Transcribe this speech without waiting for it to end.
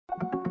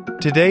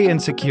Today in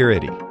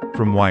Security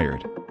from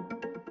Wired.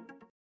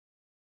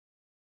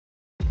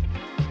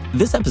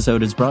 This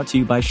episode is brought to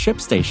you by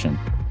ShipStation.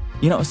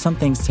 You know, some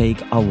things take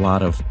a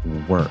lot of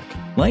work,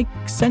 like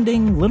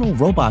sending little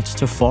robots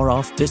to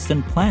far-off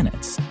distant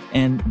planets.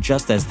 And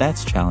just as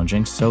that's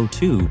challenging, so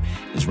too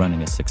is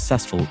running a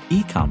successful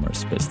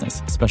e-commerce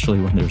business,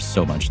 especially when there's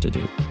so much to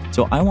do.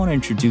 So I want to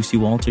introduce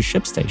you all to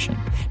ShipStation.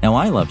 Now,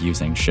 I love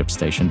using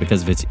ShipStation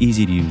because of its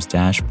easy-to-use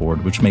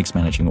dashboard, which makes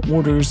managing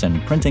orders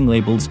and printing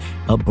labels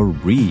a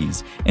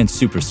breeze and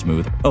super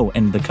smooth. Oh,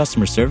 and the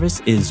customer service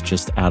is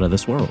just out of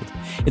this world.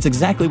 It's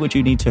exactly what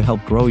you need to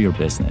help grow your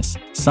business.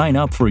 Sign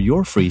up for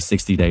your free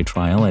 60-day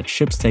trial at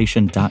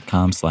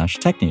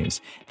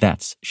shipstation.com/technews.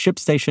 That's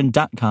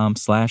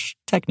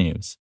shipstation.com/technews.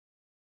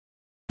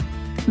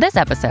 This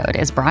episode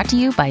is brought to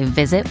you by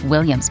Visit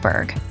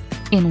Williamsburg.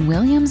 In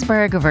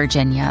Williamsburg,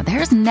 Virginia,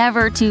 there's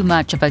never too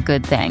much of a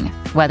good thing.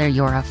 Whether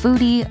you're a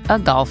foodie, a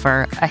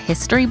golfer, a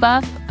history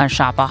buff, a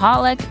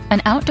shopaholic,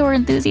 an outdoor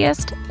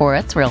enthusiast, or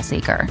a thrill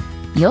seeker,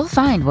 you'll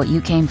find what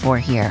you came for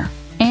here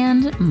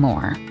and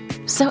more.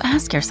 So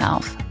ask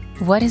yourself,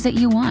 what is it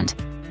you want?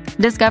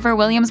 Discover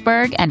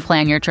Williamsburg and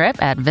plan your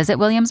trip at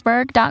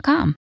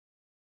visitwilliamsburg.com.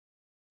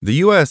 The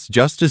U.S.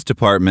 Justice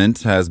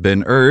Department has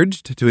been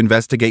urged to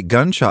investigate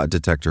gunshot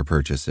detector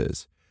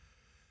purchases.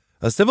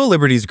 A civil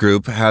liberties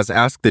group has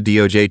asked the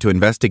DOJ to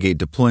investigate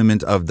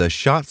deployment of the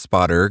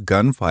ShotSpotter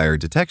gunfire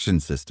detection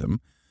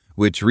system,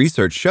 which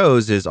research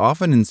shows is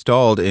often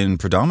installed in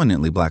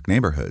predominantly black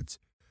neighborhoods.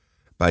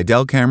 By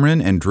Del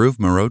Cameron and Dhruv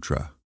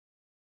Mehrotra.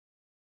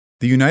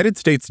 The United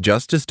States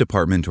Justice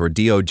Department, or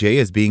DOJ,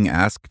 is being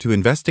asked to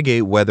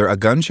investigate whether a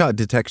gunshot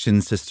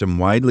detection system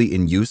widely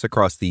in use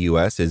across the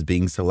U.S. is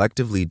being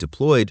selectively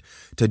deployed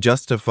to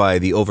justify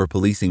the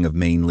over-policing of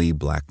mainly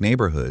black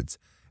neighborhoods,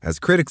 as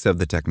critics of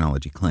the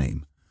technology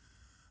claim.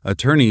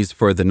 Attorneys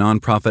for the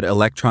nonprofit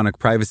Electronic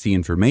Privacy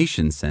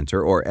Information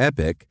Center, or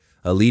EPIC,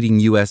 a leading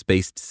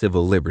U.S.-based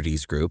civil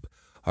liberties group,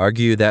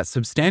 argue that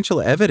substantial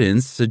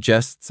evidence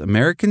suggests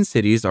American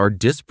cities are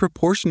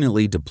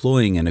disproportionately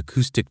deploying an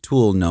acoustic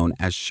tool known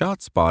as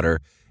ShotSpotter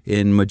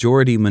in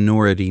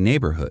majority-minority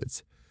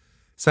neighborhoods.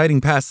 Citing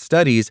past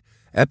studies,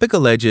 EPIC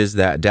alleges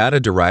that data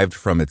derived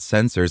from its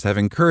sensors have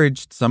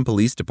encouraged some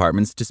police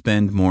departments to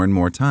spend more and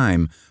more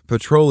time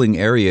patrolling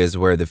areas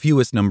where the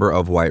fewest number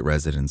of white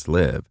residents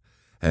live,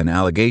 an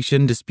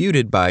allegation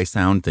disputed by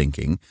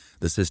SoundThinking,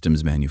 the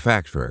system's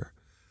manufacturer.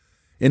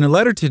 In a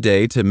letter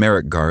today to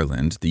Merrick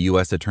Garland, the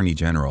U.S. Attorney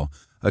General,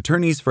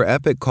 attorneys for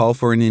EPIC call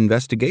for an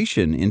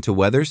investigation into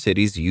whether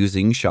cities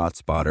using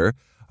ShotSpotter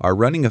are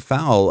running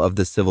afoul of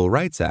the Civil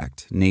Rights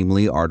Act,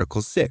 namely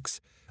Article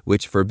 6,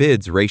 which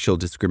forbids racial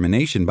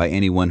discrimination by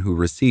anyone who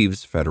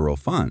receives federal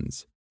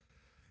funds.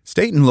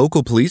 State and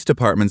local police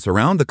departments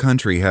around the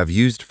country have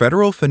used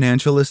federal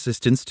financial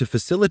assistance to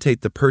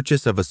facilitate the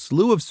purchase of a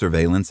slew of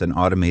surveillance and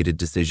automated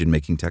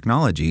decision-making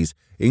technologies,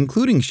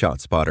 including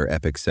ShotSpotter,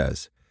 EPIC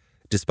says.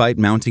 Despite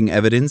mounting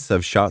evidence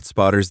of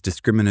ShotSpotter's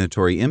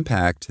discriminatory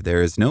impact,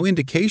 there is no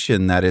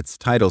indication that its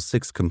Title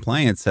VI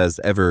compliance has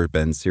ever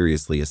been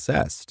seriously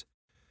assessed.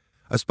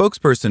 A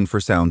spokesperson for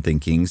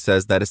SoundThinking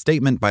says that a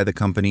statement by the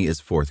company is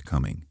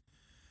forthcoming.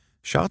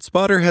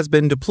 ShotSpotter has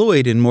been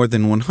deployed in more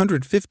than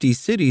 150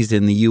 cities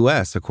in the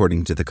U.S.,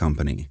 according to the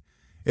company.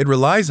 It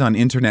relies on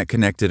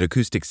internet-connected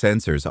acoustic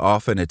sensors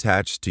often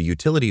attached to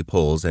utility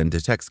poles and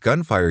detects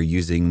gunfire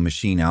using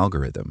machine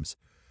algorithms.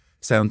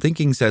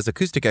 SoundThinking says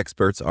acoustic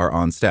experts are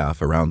on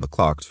staff around the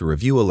clock to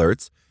review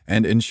alerts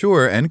and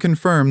ensure and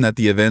confirm that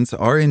the events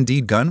are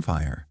indeed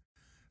gunfire.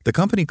 The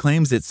company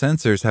claims its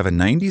sensors have a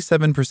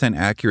 97%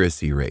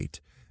 accuracy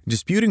rate,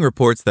 disputing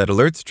reports that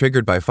alerts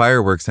triggered by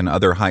fireworks and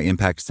other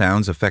high-impact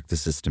sounds affect the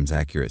system's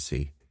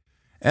accuracy.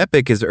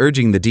 EPIC is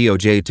urging the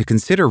DOJ to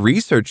consider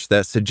research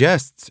that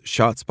suggests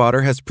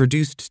ShotSpotter has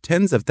produced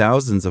tens of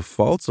thousands of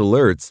false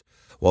alerts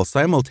while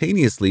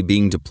simultaneously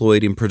being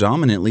deployed in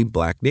predominantly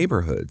black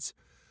neighborhoods.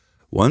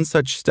 One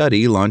such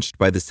study, launched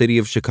by the City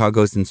of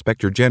Chicago's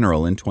Inspector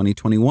General in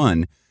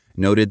 2021,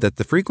 noted that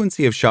the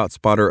frequency of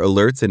ShotSpotter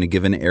alerts in a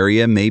given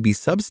area may be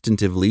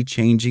substantively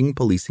changing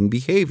policing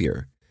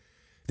behavior.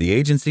 The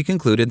agency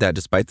concluded that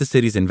despite the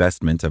city's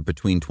investment of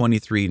between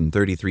 $23 and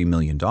 $33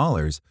 million,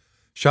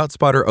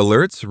 ShotSpotter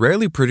alerts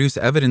rarely produce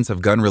evidence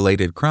of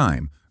gun-related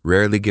crime,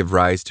 rarely give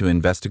rise to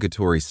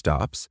investigatory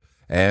stops,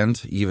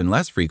 and, even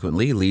less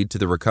frequently, lead to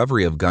the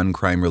recovery of gun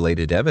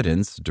crime-related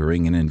evidence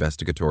during an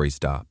investigatory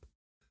stop.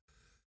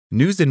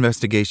 News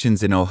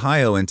investigations in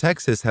Ohio and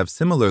Texas have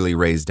similarly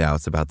raised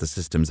doubts about the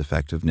system's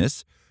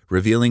effectiveness,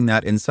 revealing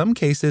that in some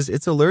cases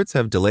its alerts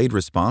have delayed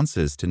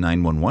responses to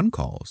 911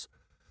 calls.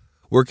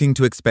 Working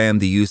to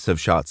expand the use of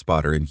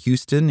ShotSpotter in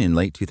Houston in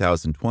late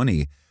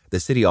 2020, the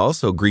city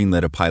also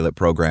greenlit a pilot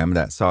program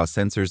that saw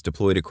sensors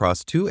deployed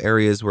across two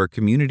areas where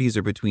communities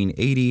are between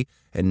 80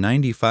 and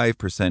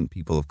 95%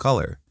 people of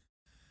color.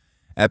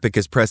 EPIC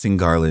is pressing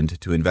Garland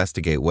to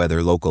investigate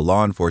whether local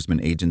law enforcement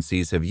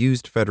agencies have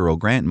used federal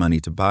grant money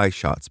to buy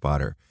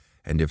ShotSpotter,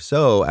 and if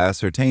so,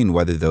 ascertain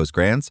whether those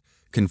grants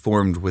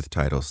conformed with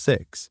Title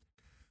VI.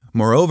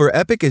 Moreover,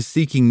 Epic is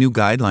seeking new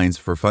guidelines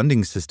for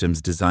funding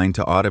systems designed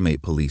to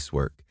automate police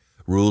work,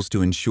 rules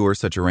to ensure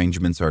such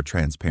arrangements are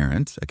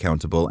transparent,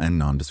 accountable, and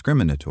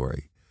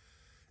non-discriminatory.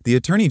 The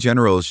Attorney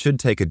General should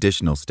take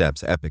additional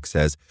steps, Epic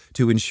says,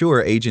 to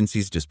ensure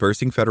agencies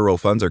dispersing federal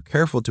funds are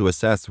careful to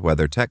assess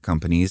whether tech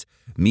companies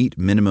meet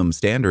minimum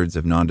standards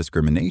of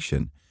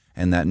non-discrimination,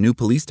 and that new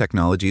police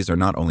technologies are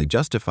not only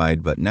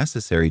justified but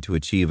necessary to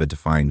achieve a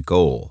defined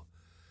goal.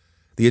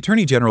 The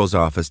Attorney General's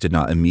office did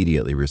not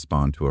immediately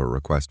respond to a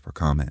request for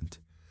comment.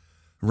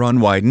 Ron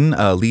Wyden,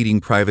 a leading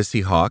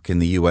privacy hawk in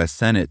the U.S.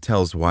 Senate,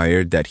 tells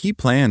Wired that he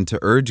planned to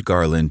urge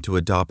Garland to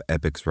adopt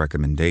Epic's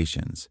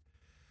recommendations.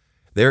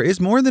 There is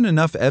more than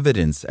enough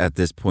evidence at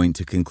this point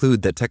to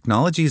conclude that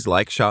technologies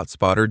like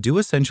ShotSpotter do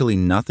essentially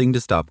nothing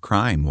to stop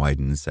crime,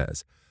 Wyden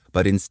says,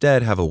 but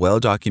instead have a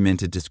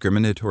well-documented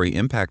discriminatory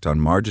impact on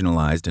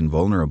marginalized and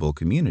vulnerable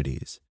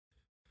communities.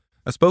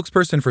 A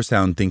spokesperson for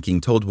Sound Thinking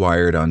told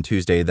Wired on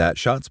Tuesday that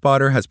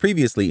ShotSpotter has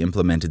previously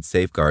implemented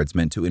safeguards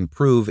meant to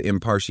improve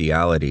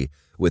impartiality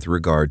with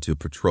regard to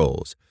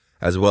patrols,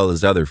 as well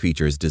as other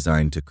features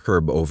designed to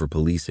curb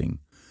over-policing.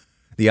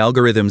 The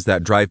algorithms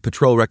that drive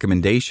patrol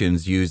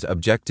recommendations use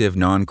objective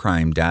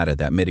non-crime data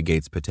that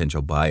mitigates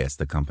potential bias,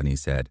 the company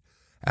said,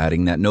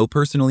 adding that no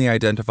personally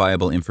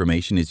identifiable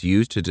information is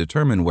used to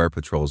determine where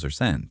patrols are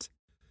sent.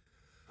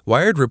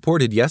 Wired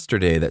reported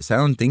yesterday that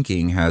Sound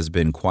Thinking has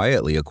been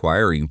quietly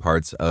acquiring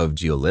parts of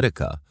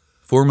Geolytica,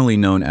 formerly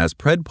known as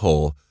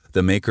Predpol,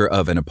 the maker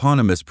of an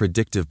eponymous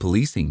predictive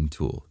policing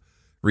tool.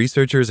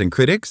 Researchers and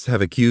critics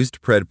have accused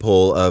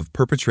Predpol of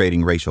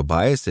perpetrating racial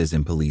biases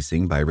in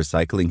policing by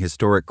recycling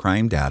historic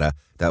crime data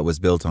that was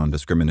built on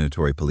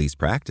discriminatory police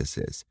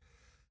practices.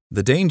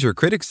 The danger,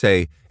 critics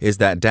say, is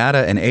that data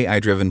and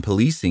AI-driven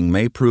policing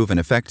may prove an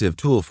effective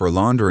tool for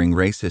laundering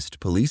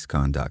racist police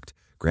conduct,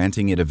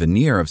 granting it a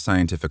veneer of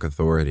scientific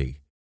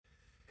authority.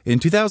 In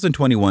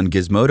 2021,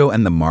 Gizmodo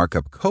and The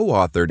Markup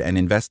co-authored an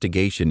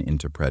investigation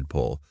into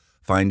Predpol,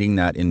 finding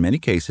that in many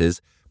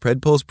cases,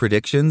 Predpol's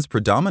predictions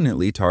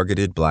predominantly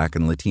targeted Black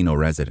and Latino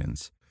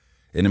residents.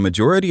 In a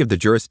majority of the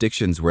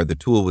jurisdictions where the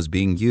tool was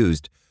being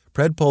used,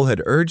 Predpol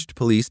had urged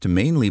police to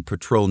mainly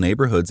patrol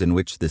neighborhoods in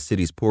which the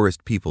city's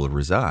poorest people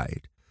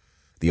reside.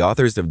 The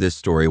authors of this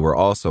story were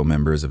also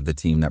members of the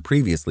team that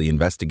previously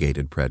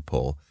investigated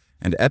Predpol,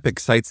 and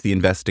Epic cites the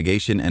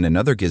investigation and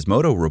another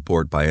Gizmodo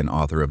report by an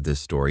author of this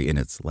story in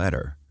its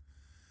letter.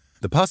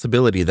 The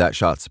possibility that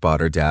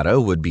ShotSpotter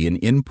data would be an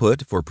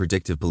input for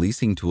predictive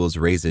policing tools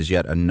raises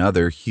yet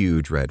another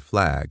huge red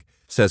flag,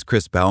 says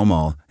Chris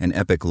Baumol, an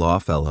Epic Law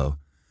Fellow.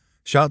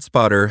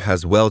 ShotSpotter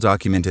has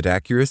well-documented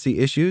accuracy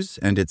issues,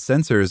 and its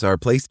sensors are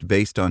placed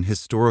based on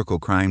historical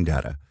crime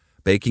data,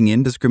 baking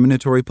in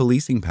discriminatory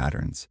policing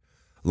patterns.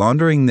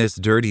 Laundering this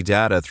dirty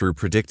data through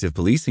predictive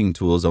policing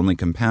tools only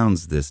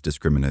compounds this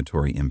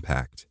discriminatory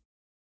impact.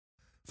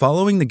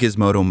 Following the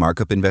Gizmodo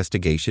Markup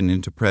investigation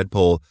into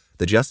Predpol,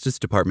 the Justice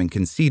Department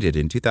conceded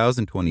in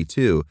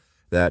 2022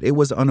 that it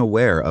was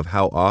unaware of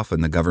how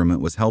often the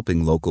government was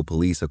helping local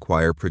police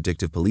acquire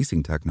predictive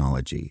policing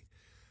technology.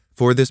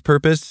 For this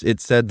purpose, it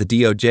said the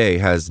DOJ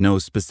has no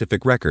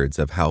specific records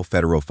of how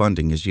federal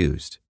funding is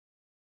used.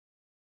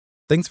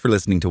 Thanks for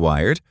listening to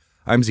Wired.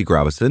 I'm Zeke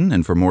Robison,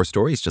 and for more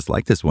stories just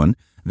like this one,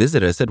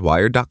 visit us at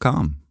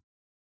wired.com.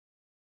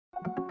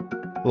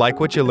 Like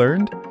what you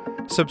learned?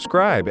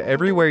 Subscribe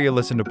everywhere you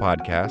listen to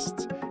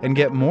podcasts and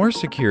get more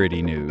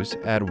security news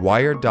at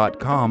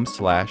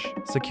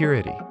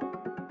wired.com/security.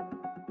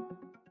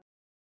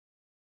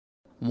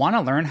 Want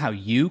to learn how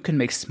you can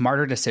make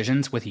smarter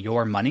decisions with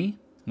your money?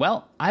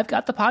 Well, I've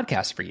got the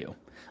podcast for you.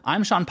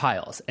 I'm Sean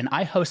Piles, and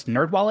I host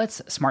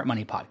NerdWallet's Smart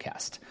Money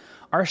Podcast.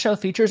 Our show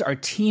features our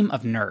team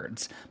of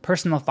nerds,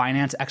 personal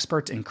finance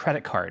experts in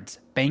credit cards,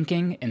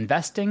 banking,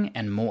 investing,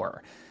 and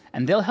more.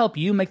 And they'll help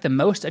you make the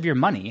most of your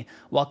money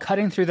while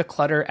cutting through the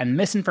clutter and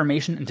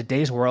misinformation in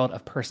today's world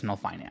of personal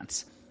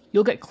finance.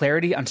 You'll get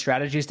clarity on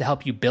strategies to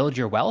help you build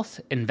your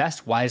wealth,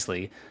 invest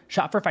wisely,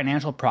 shop for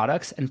financial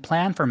products, and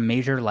plan for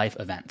major life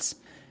events.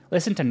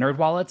 Listen to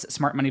NerdWallet's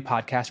Smart Money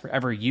Podcast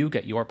wherever you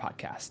get your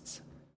podcasts.